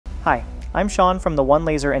Hi, I'm Sean from the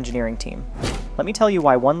OneLaser engineering team. Let me tell you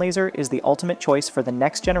why OneLaser is the ultimate choice for the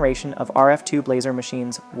next generation of RF tube laser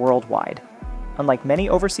machines worldwide. Unlike many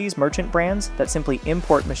overseas merchant brands that simply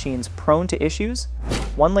import machines prone to issues,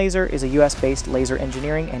 OneLaser is a US-based laser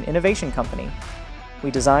engineering and innovation company.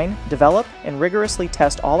 We design, develop, and rigorously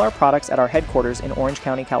test all our products at our headquarters in Orange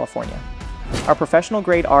County, California. Our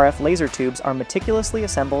professional-grade RF laser tubes are meticulously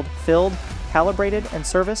assembled, filled, calibrated, and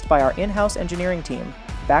serviced by our in-house engineering team,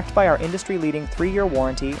 backed by our industry-leading 3-year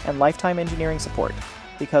warranty and lifetime engineering support.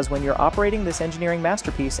 Because when you're operating this engineering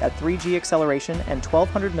masterpiece at 3G acceleration and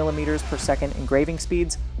 1200 millimeters per second engraving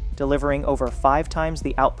speeds, delivering over 5 times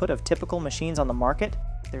the output of typical machines on the market,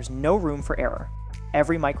 there's no room for error.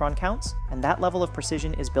 Every micron counts, and that level of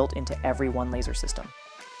precision is built into every OneLaser system.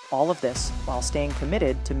 All of this while staying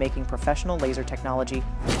committed to making professional laser technology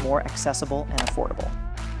more accessible and affordable.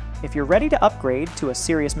 If you're ready to upgrade to a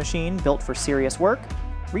serious machine built for serious work,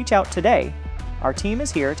 reach out today. Our team is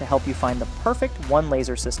here to help you find the perfect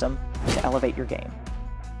OneLaser system to elevate your game.